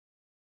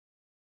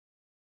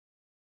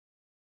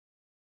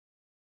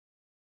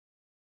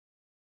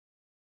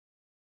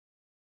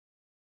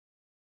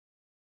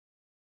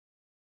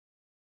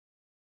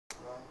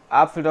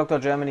Apfel Dr.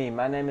 Germany,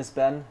 my name is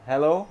Ben.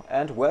 Hello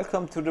and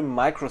welcome to the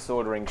micro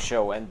soldering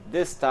show. And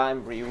this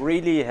time we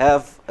really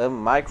have a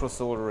micro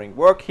soldering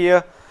work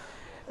here.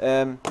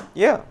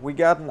 Yeah, we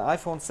got an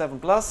iPhone 7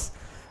 Plus.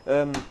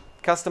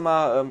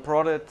 Customer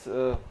brought it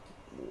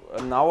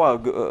an hour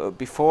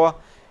before,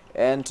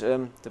 and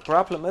the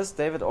problem is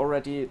David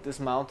already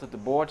dismounted the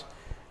board.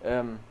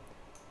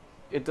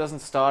 It doesn't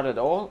start at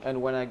all,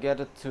 and when I get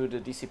it to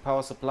the DC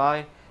power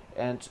supply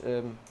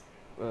and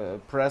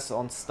press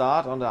on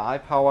start on the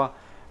iPower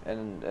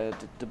and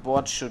the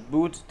board should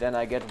boot, then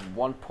I get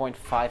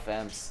 1.5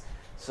 amps.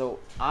 So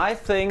I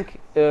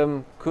think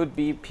could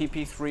be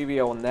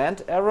PP3VO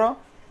NAND error,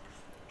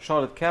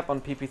 shorted cap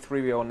on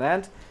PP3VO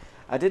NAND.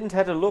 I didn't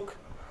have a look,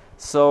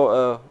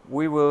 so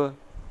we will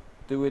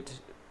do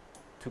it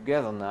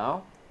together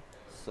now.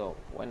 So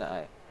when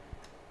I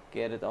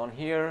get it on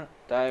here,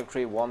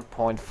 directory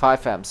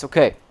 1.5 amps.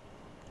 Okay,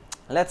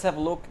 let's have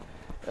a look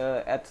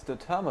at the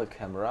thermal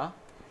camera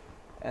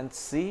and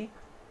see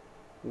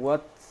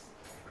what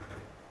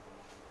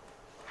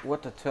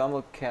the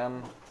thermal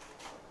cam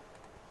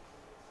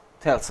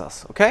tells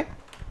us. Okay,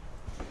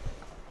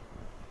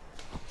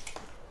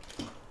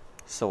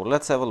 so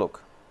let's have a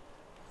look.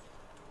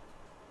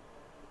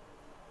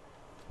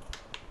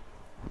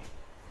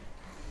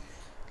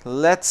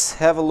 Let's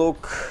have a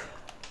look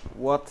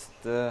what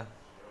the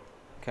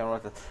camera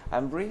does.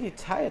 I'm really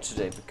tired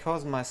today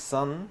because my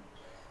son,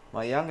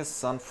 my youngest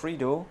son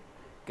Frido,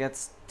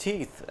 gets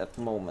teeth at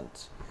the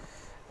moment,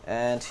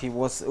 and he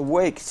was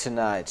awake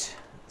tonight,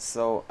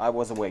 so I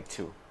was awake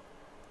too.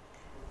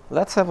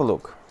 Let's have a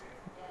look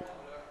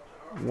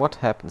what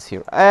happens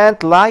here.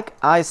 And like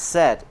I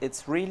said,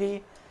 it's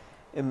really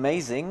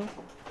amazing.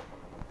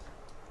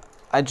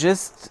 I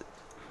just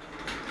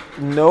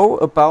know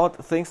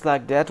about things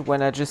like that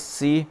when I just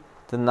see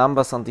the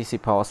numbers on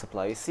DC power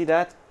supply. You see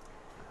that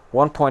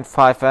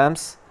 1.5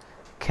 amps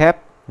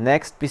cap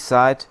next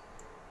beside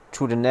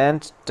to the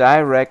NAND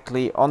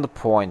directly on the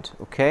point.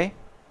 Okay,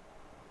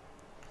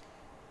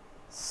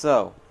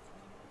 so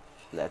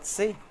let's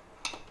see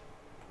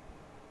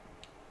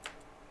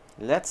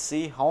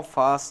how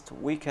fast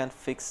we can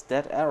fix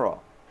that error.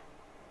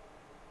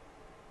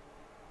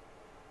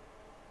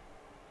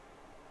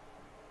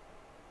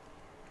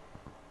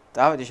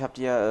 David, ich habe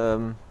dir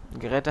ein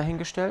Gerät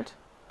dahingestellt.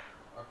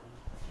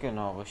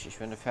 Genau, richtig.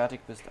 Wenn du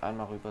fertig bist,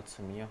 einmal rüber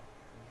zu mir.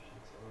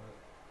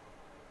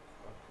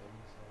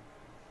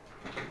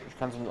 Ich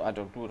kann es nur,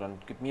 also du, dann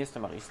gib mir es,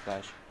 dann mache ich es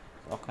gleich.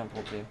 Ist auch kein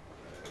Problem.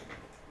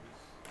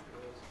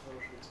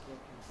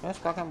 Ja,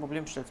 ist gar kein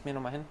Problem, stell es mir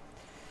nochmal hin.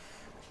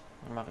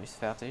 Dann mache ich es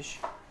fertig.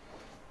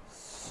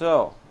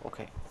 So,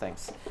 okay,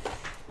 thanks.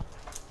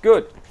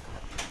 Good.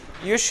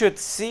 You should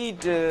see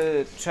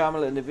the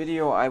terminal in the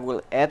video. I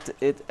will add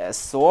it as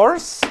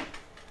source.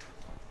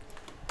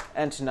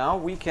 And now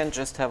we can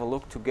just have a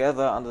look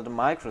together under the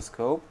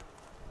microscope.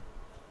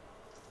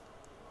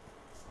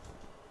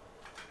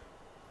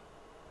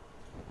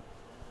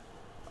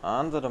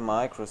 Under the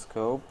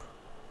microscope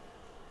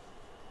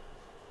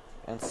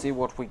and see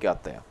what we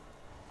got there.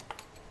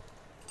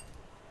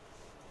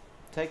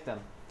 Take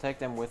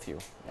them with you.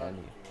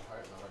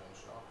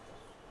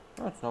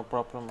 That's no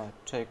problem. I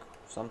take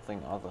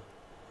something other.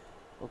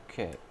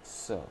 Okay,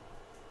 so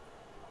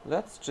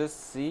let's just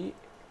see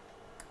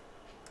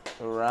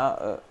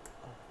around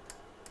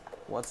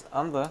what's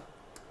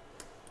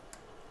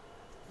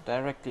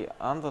directly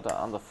under the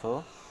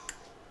underfill.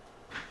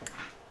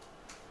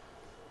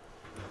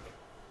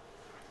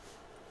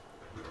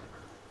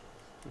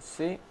 You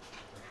see,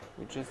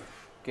 we just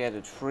get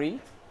it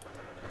free.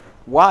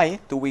 Why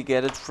do we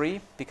get it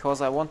free? Because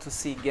I want to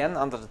see again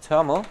under the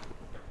thermal.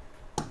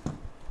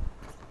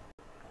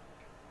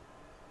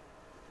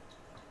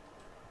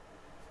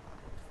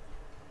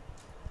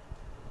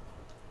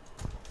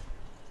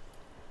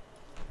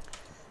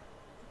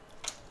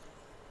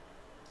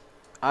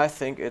 I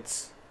think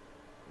it's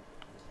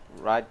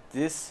right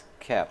this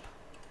cap.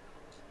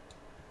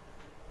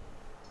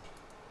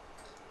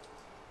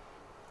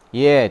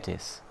 Yeah, it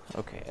is.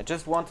 Okay, I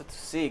just wanted to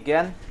see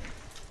again,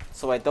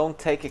 so I don't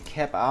take a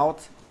cap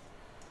out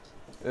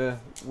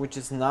which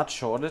is not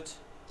shorted,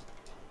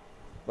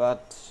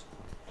 but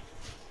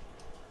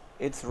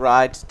it's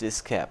right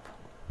this cap.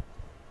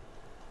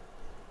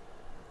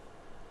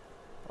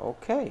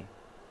 Okay,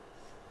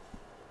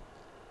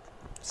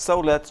 so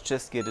let's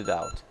just get it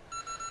out.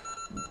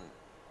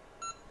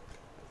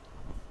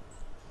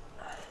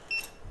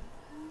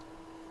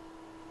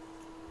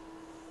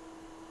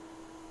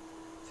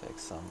 Take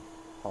some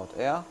hot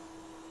air.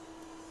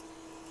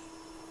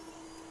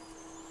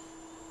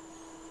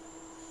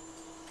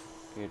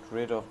 Get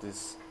rid of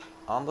this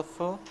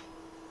underfill,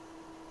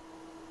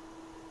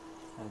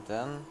 and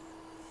then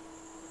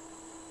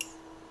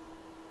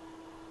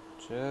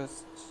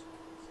just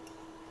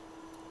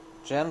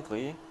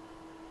gently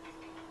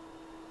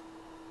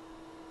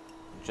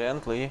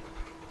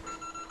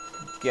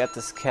get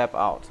this cap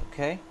out.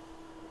 Okay,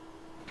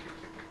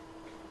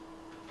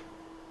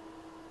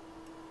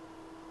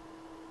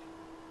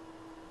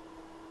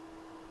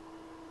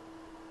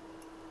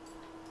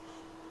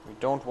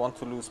 don't want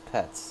to lose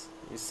pads.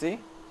 You see?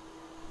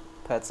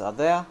 Pads are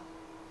there.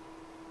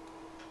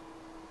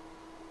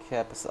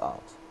 Cap is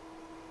out.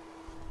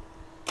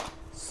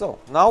 So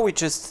now we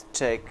just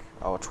take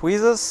our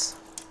tweezers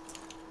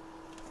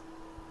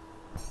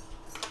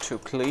to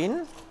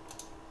clean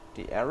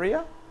the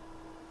area.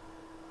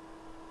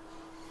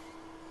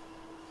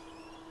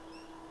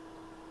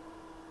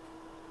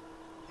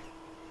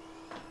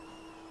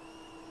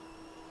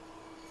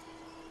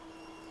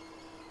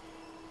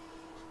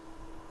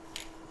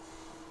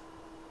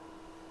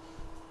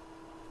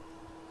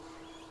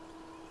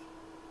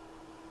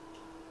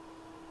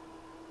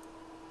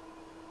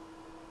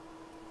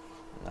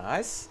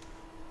 Nice.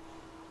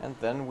 And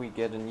then we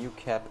get a new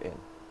cap in.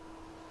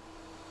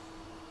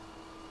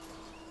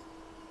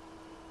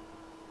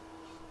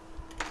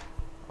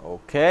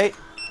 Okay.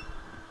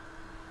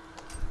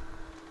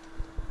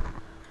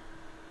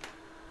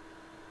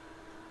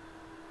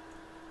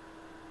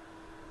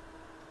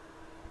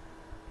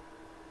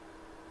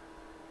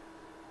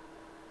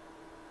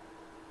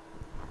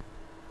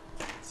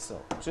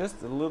 So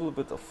just a little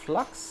bit of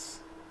flux.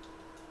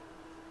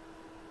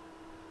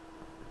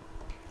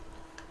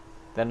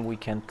 Then we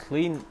can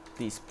clean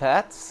these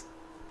pads.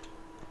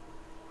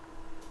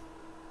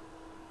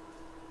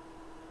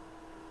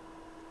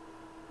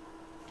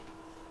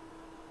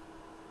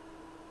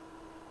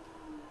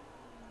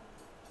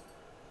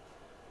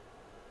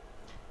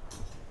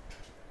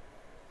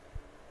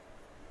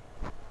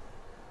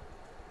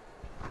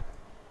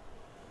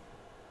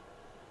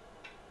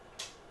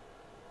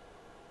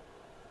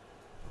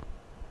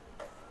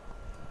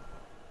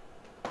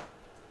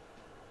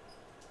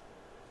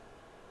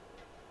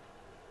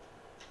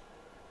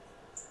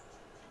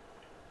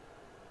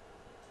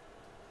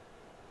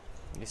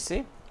 You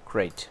see?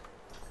 Great.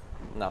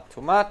 Not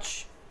too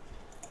much.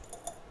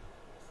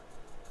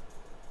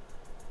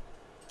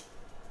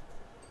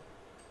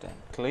 Then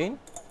clean.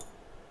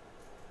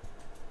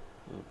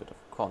 A little bit of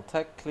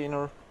contact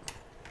cleaner.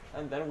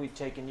 And then we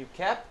take a new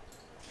cap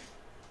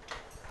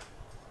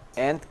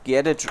and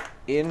get it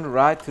in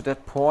right to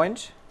that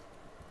point.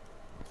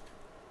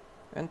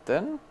 And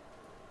then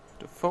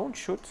the phone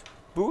should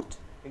boot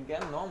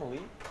again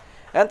normally.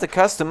 And the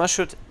customer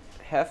should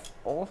have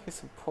all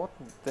his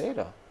important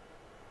data.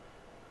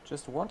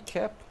 Just one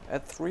cap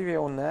at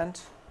 3VO NAND,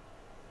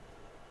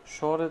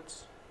 shorted.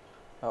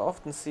 I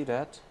often see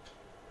that.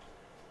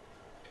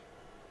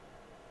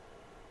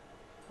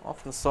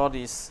 Often saw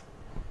these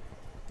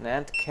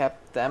NAND cap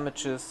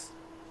damages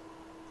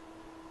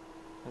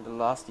in the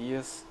last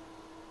years.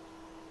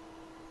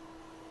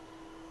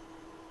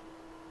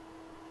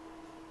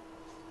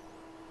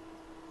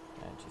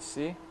 And you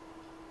see,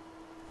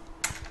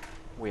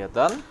 we are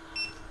done.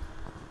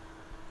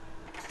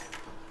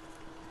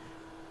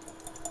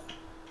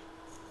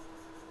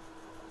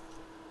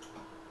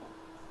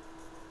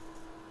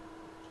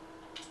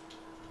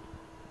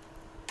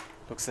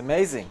 Looks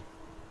amazing.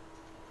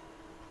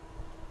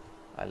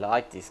 I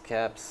like these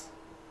caps.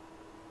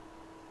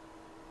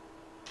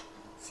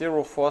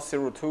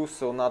 0402,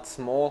 so not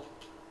small.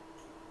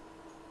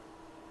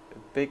 A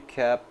big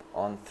cap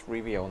on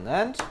 3VO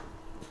NAND.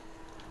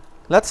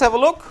 Let's have a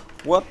look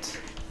what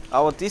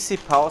our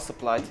DC power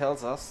supply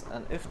tells us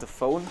and if the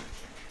phone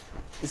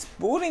is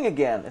booting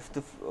again,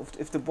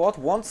 if the board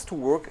wants to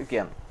work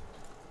again.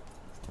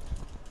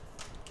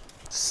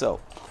 So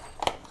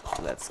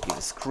let's give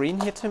a screen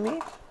here to me.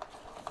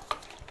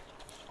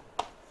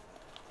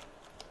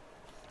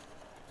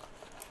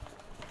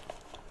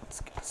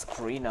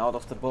 Screen out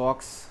of the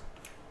box.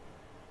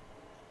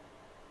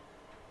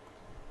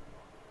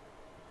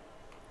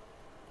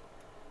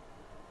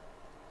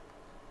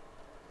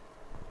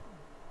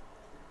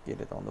 Get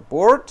it on the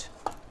board.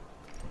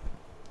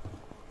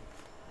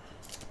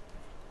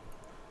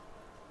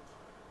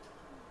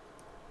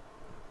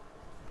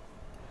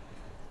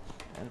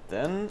 And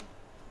then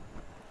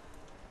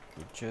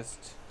we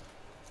just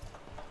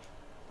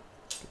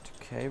get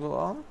the cable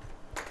on.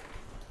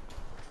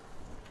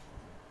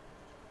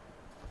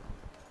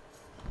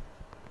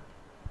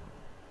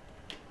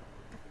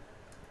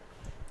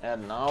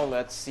 And now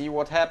let's see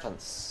what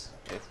happens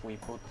if we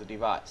put the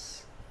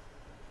device.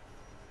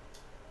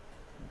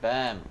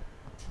 Bam!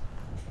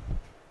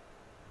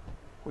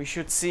 We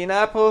should see an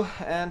apple,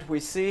 and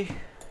we see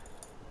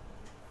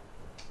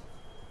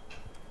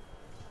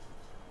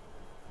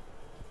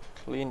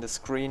clean the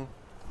screen.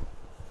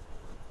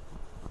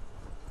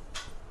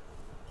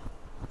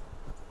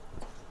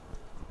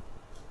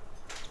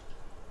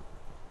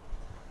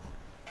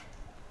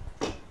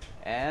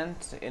 And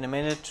in a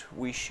minute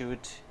we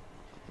should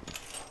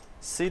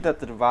see that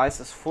the device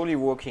is fully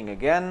working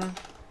again.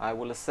 I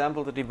will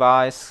assemble the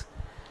device,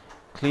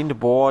 clean the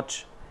board,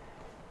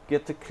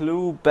 get the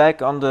glue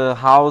back on the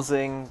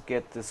housing,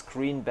 get the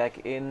screen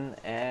back in,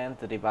 and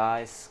the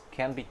device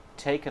can be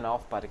taken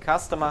off by the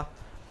customer.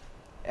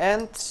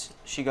 And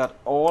she got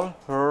all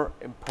her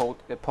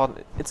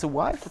important. It's a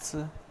wife. It's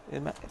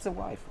a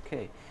wife.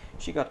 Okay.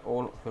 She got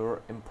all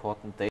her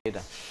important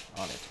data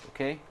on it.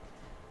 Okay.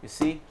 You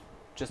see,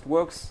 just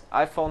works.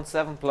 iPhone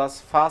 7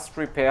 Plus, fast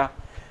repair.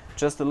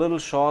 just a little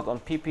short on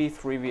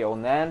PP3VO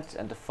NAND,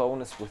 and the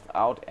phone is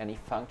without any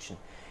function.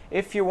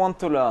 If you want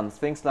to learn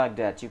things like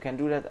that, you can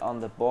do that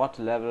on the board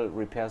level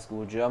repair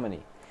school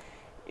Germany.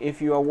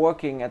 If you are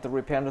working at the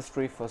repair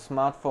industry for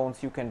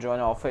smartphones, you can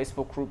join our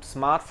Facebook group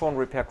Smartphone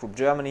Repair Group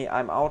Germany.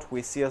 I'm out.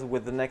 We see us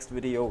with the next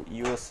video.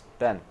 Yours,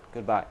 Ben.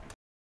 Goodbye.